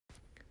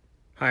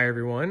Hi,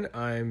 everyone.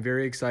 I'm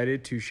very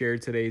excited to share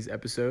today's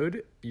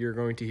episode. You're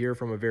going to hear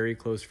from a very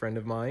close friend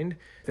of mine.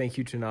 Thank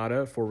you to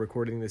Nada for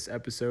recording this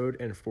episode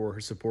and for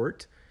her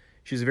support.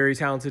 She's a very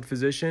talented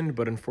physician,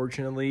 but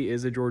unfortunately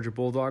is a Georgia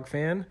Bulldog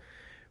fan.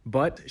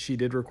 But she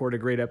did record a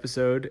great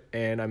episode,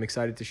 and I'm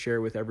excited to share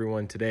it with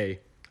everyone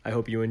today. I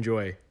hope you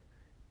enjoy.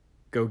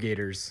 Go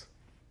Gators.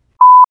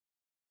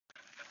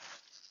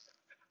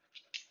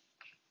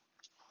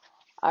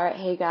 All right,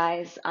 hey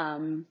guys,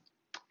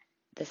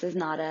 this is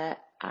Nada.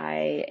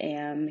 I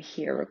am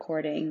here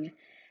recording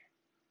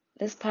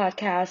this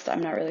podcast.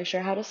 I'm not really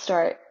sure how to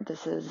start.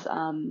 This is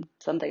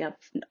something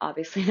I've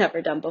obviously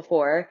never done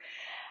before,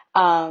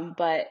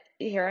 but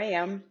here I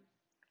am.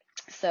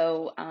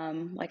 So,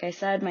 like I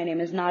said, my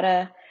name is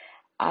Nada.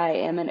 I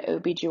am an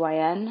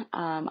OBGYN.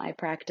 I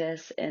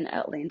practice in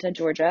Atlanta,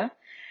 Georgia,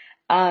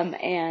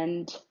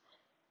 and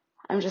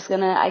I'm just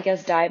gonna, I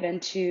guess, dive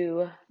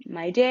into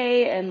my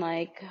day and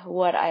like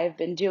what I've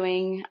been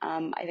doing.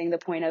 I think the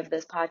point of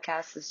this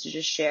podcast is to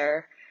just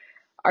share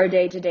our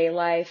day-to-day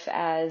life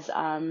as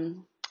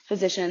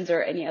physicians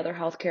or any other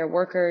healthcare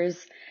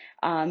workers.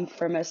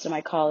 For most of my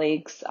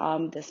colleagues,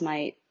 this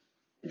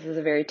is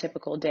a very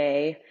typical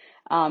day,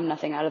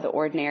 nothing out of the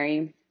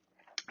ordinary.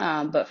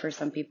 But for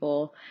some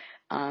people,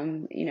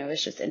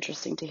 it's just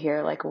interesting to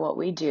hear like what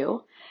we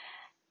do.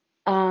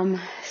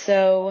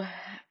 So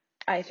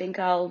I think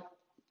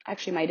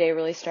my day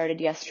really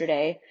started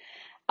yesterday.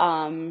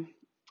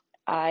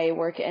 I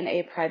work in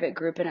a private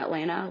group in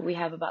Atlanta. We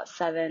have about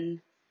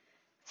seven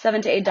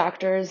to eight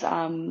doctors.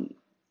 And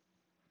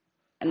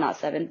not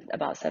seven,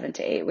 about 7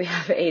 to 8. We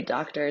have 8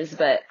 doctors,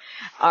 but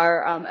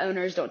our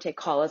owners don't take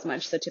call as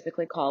much. So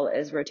typically call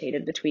is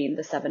rotated between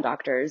the 7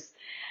 doctors.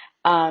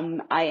 I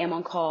am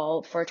on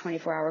call for a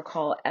 24-hour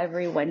call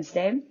every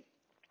Wednesday.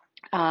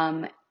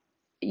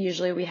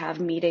 Usually we have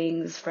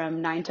meetings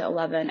from 9 to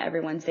 11 every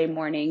Wednesday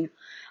morning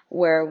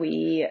where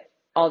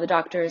all the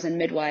doctors and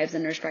midwives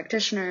and nurse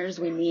practitioners,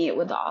 we meet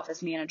with the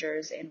office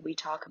managers and we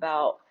talk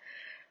about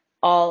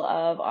all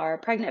of our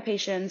pregnant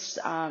patients,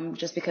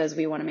 just because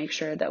we want to make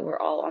sure that we're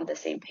all on the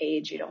same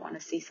page. You don't want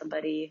to see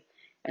somebody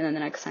and then the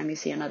next time you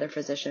see another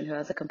physician who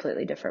has a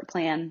completely different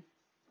plan.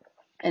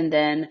 And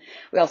then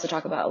we also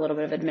talk about a little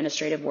bit of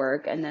administrative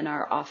work, and then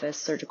our office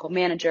surgical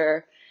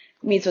manager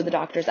meets with the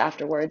doctors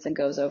afterwards and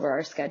goes over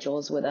our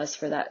schedules with us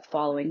for that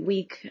following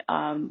week,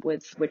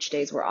 with which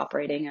days we're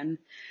operating and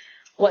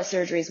what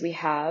surgeries we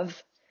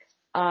have.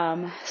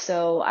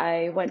 So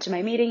I went to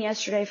my meeting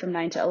yesterday from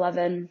 9 to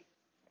 11,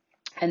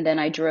 and then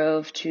I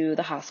drove to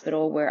the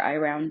hospital where I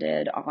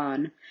rounded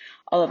on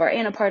all of our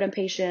antepartum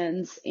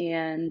patients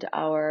and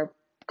our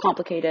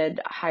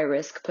complicated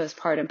high-risk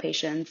postpartum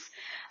patients.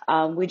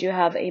 We do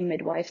have a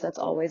midwife that's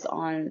always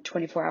on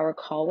 24-hour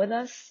call with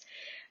us.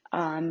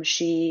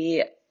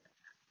 She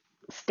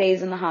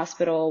stays in the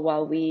hospital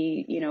while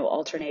we,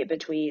 alternate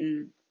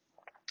between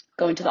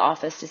going to the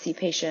office to see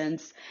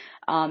patients.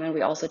 And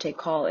we also take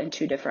call in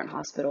 2 different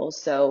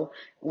hospitals. So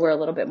we're a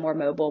little bit more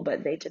mobile,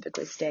 but they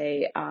typically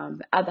stay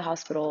at the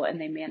hospital and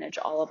they manage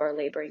all of our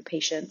laboring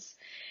patients.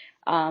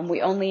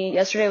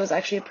 Yesterday was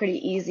actually a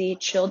pretty easy,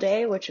 chill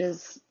day, which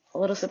is a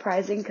little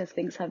surprising because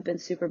things have been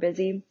super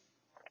busy.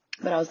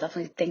 But I was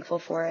definitely thankful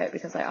for it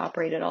because I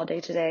operated all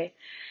day today.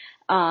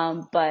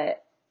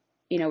 But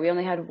we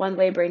only had 1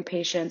 laboring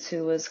patient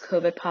who was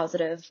COVID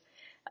positive.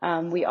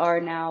 We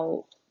are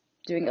now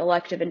doing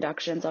elective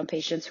inductions on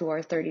patients who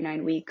are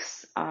 39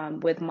 weeks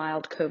with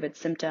mild COVID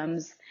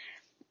symptoms.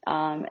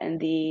 And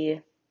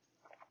the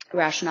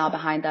rationale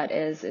behind that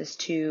is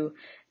to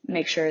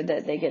make sure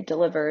that they get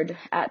delivered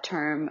at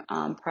term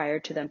prior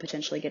to them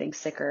potentially getting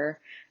sicker.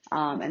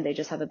 And they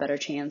just have a better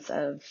chance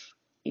of,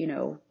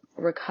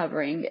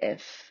 recovering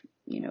if,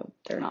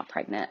 they're not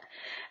pregnant.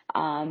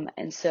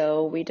 And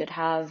so we did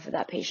have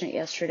that patient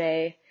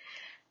yesterday.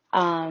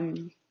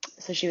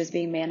 So she was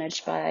being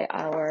managed by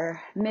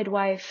our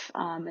midwife,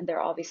 and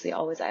they're obviously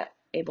always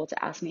able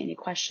to ask me any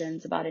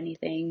questions about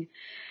anything.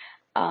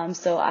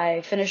 So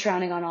I finished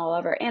rounding on all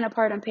of our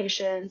antepartum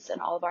patients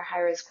and all of our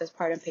high-risk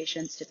postpartum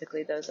patients.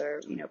 Typically those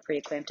are,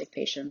 preeclamptic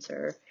patients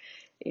or,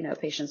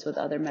 patients with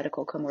other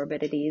medical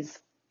comorbidities.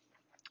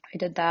 I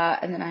did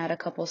that, and then I had a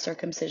couple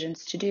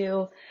circumcisions to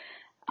do.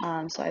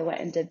 So I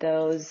went and did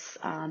those.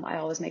 I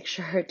always make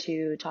sure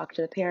to talk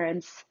to the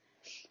parents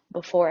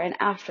before and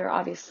after,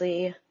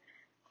 obviously.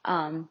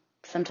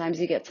 Sometimes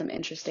you get some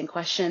interesting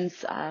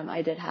questions.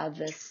 I did have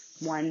this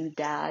one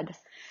dad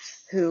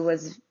who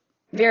was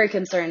very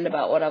concerned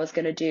about what I was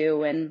going to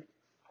do. And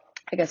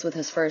I guess with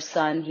his first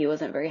son, he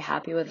wasn't very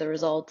happy with the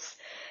results.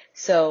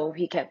 So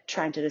he kept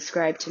trying to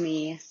describe to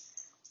me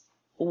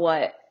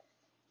what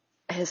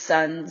his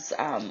son's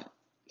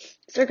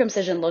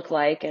circumcision looked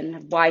like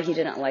and why he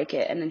didn't like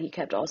it. And then he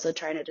kept also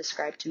trying to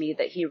describe to me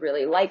that he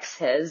really likes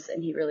his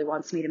and he really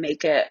wants me to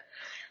make it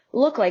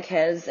look like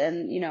his.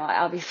 And, I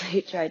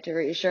obviously tried to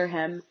reassure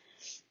him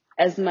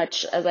as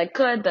much as I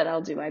could that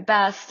I'll do my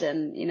best.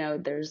 And,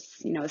 there's,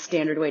 a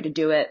standard way to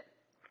do it.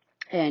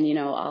 And,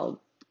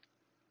 I'll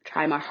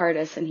try my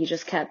hardest. And he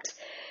just kept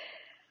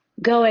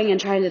going and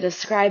trying to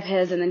describe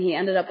his, and then he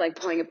ended up like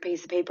pulling a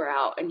piece of paper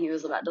out, and he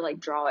was about to like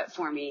draw it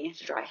for me,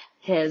 to draw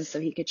his so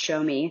he could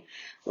show me.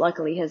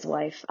 Luckily his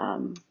wife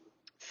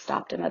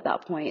stopped him at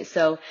that point.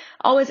 So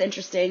always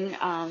interesting.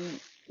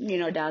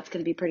 Dads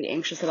can be pretty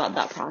anxious about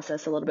that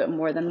process a little bit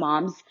more than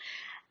moms.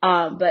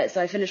 But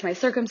so I finished my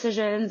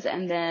circumcisions,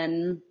 and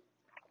then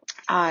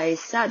I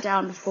sat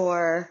down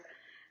for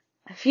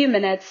a few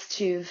minutes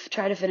to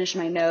try to finish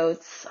my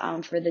notes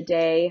for the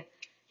day.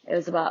 It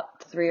was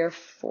about 3 or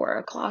 4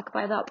 o'clock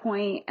by that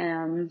point.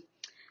 And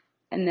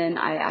then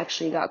I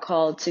actually got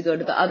called to go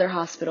to the other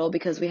hospital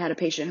because we had a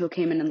patient who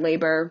came in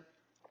labor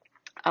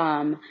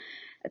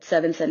at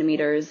 7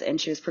 centimeters, and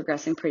she was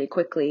progressing pretty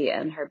quickly,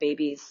 and her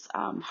baby's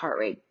heart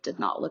rate did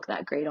not look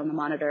that great on the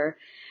monitor.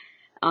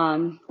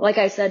 Like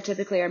I said,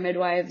 typically our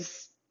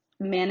midwives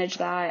manage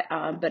that,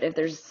 but if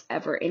there's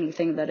ever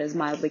anything that is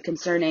mildly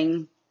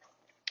concerning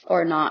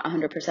or not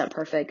 100%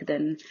 perfect,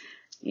 then,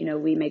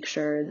 we make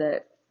sure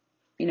that,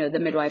 the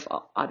midwife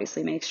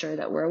obviously makes sure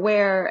that we're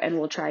aware, and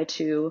we'll try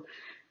to,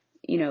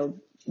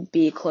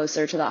 be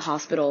closer to that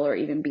hospital or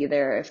even be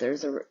there if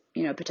there's a,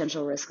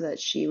 potential risk that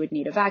she would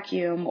need a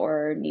vacuum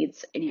or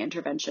needs any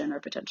intervention or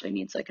potentially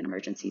needs like an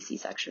emergency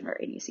C-section or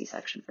any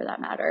C-section for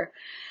that matter.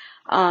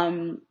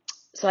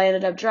 So I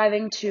ended up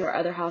driving to our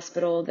other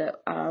hospital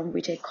that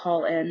we take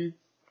call in,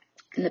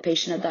 and the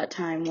patient at that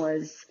time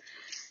was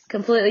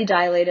completely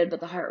dilated,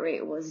 but the heart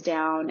rate was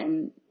down,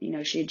 and,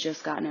 she had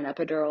just gotten an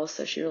epidural,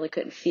 so she really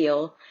couldn't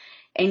feel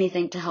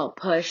anything to help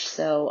push.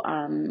 So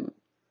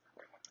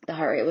the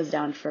heart rate was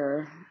down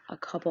for a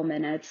couple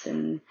minutes,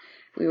 and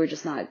we were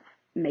just not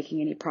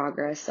making any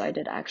progress. So I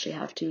did actually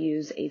have to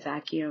use a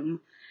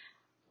vacuum,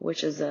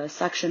 which is a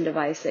suction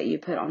device that you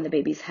put on the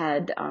baby's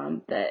head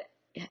that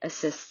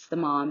assists the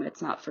mom.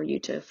 It's not for you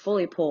to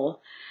fully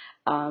pull,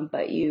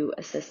 but you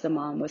assist the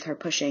mom with her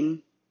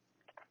pushing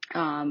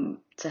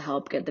to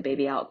help get the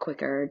baby out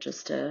quicker,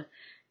 just to,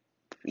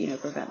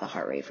 prevent the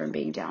heart rate from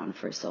being down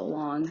for so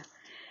long.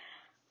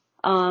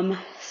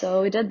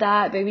 So we did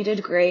that. Baby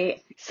did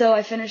great. So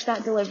I finished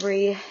that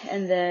delivery,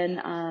 and then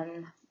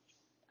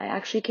I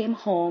actually came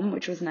home,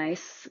 which was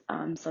nice.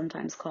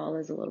 Sometimes call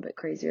is a little bit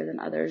crazier than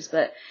others,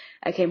 but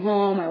I came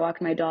home, I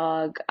walked my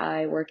dog,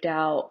 I worked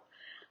out.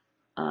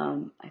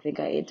 I think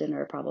I ate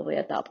dinner probably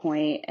at that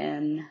point,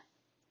 and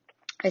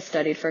I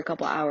studied for a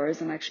couple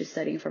hours. I'm actually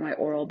studying for my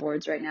oral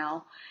boards right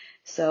now.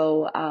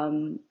 So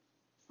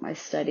I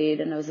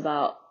studied, and it was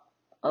about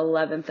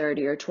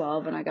 11:30 or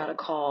 12, and I got a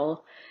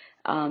call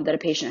that a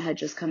patient had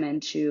just come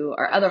into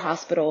our other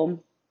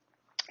hospital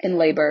in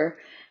labor.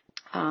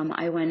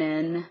 I went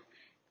in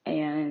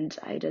and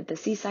I did the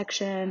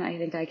C-section. I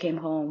think I came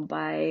home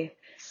by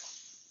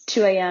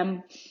 2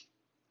 a.m.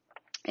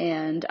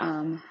 and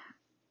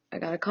I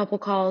got a couple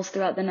calls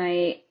throughout the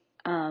night,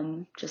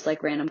 just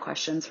like random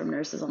questions from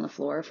nurses on the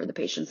floor for the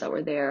patients that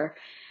were there.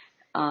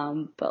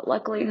 But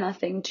luckily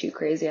nothing too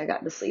crazy. I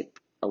got to sleep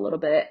a little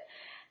bit.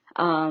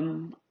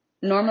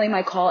 Normally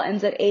my call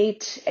ends at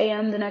 8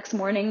 a.m. the next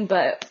morning,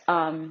 but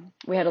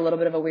we had a little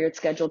bit of a weird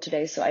schedule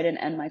today, so I didn't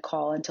end my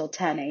call until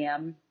 10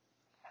 a.m.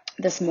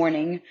 this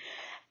morning.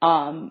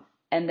 And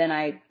then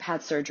I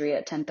had surgery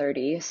at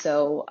 10:30,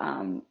 so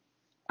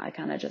I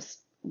kind of just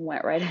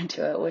went right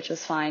into it, which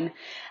was fine.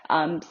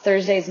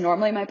 Thursday is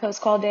normally my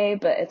post-call day,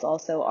 but it's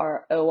also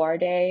our OR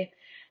day,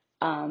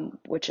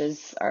 which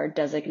is our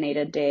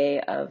designated day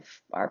of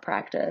our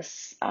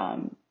practice,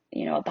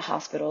 at the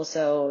hospital.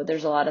 So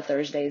there's a lot of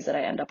Thursdays that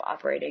I end up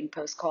operating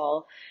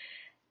post-call,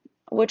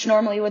 which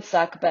normally would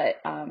suck,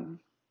 but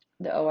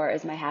the OR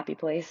is my happy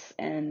place,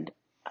 and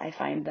I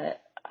find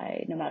that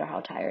no matter how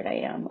tired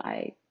I am,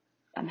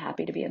 I'm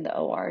happy to be in the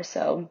OR,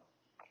 so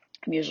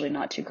I'm usually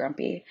not too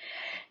grumpy.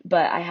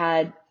 But I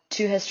had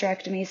 2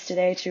 hysterectomies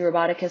today, 2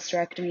 robotic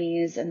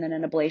hysterectomies, and then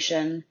an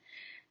ablation,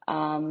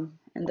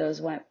 and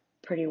those went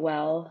pretty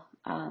well.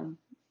 I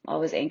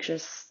was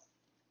anxious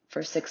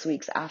for 6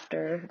 weeks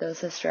after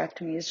those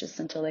hysterectomies, just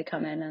until they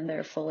come in and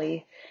they're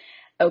fully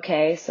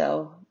okay.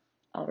 So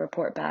I'll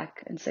report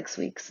back in 6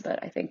 weeks,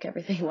 but I think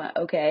everything went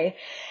okay.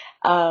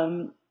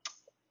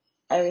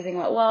 Everything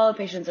went well.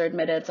 Patients are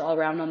admitted, so I'll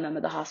round on them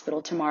at the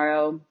hospital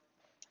tomorrow.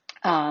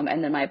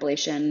 And then my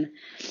ablation,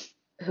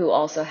 who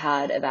also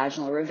had a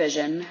vaginal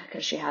revision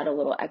because she had a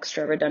little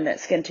extra redundant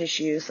skin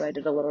tissue. So I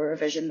did a little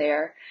revision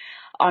there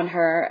on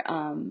her.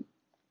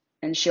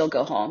 And she'll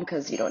go home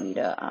because you don't need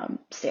to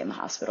stay in the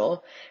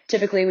hospital.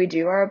 Typically we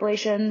do our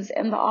ablations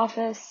in the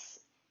office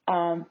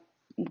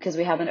because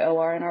we have an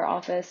OR in our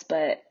office,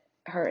 but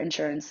her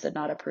insurance did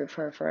not approve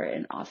her for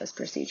an office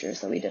procedure.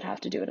 So we did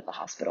have to do it at the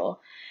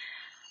hospital.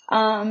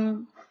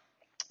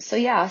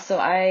 So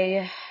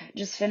I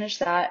just finished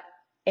that,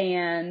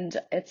 and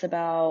it's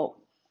about,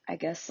 I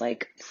guess,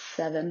 like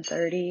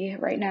 7:30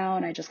 right now,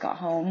 and I just got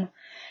home.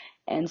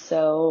 And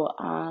so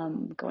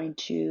I'm going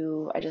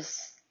to, I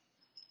guess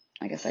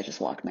I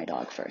just walked my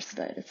dog first,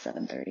 but it's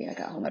 7:30. I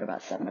got home at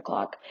about 7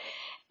 o'clock,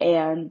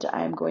 and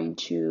I'm going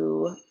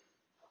to,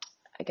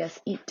 I guess,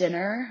 eat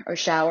dinner or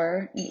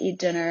shower and eat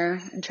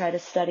dinner and try to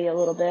study a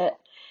little bit.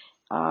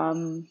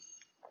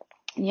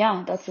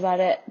 yeah, that's about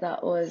it.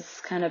 That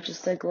was kind of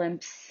just a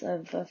glimpse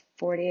of a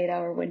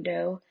 48-hour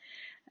window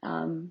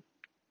um,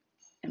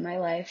 in my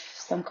life.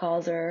 Some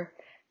calls are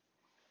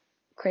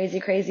crazy,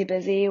 crazy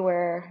busy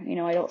where,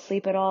 I don't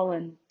sleep at all.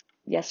 And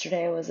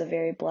yesterday was a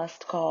very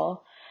blessed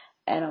call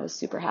and I was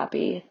super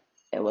happy.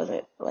 It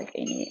wasn't like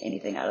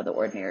anything out of the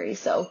ordinary.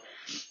 So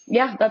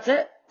yeah, that's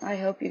it. I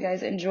hope you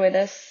guys enjoy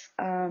this.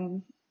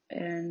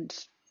 And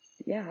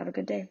yeah, have a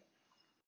good day.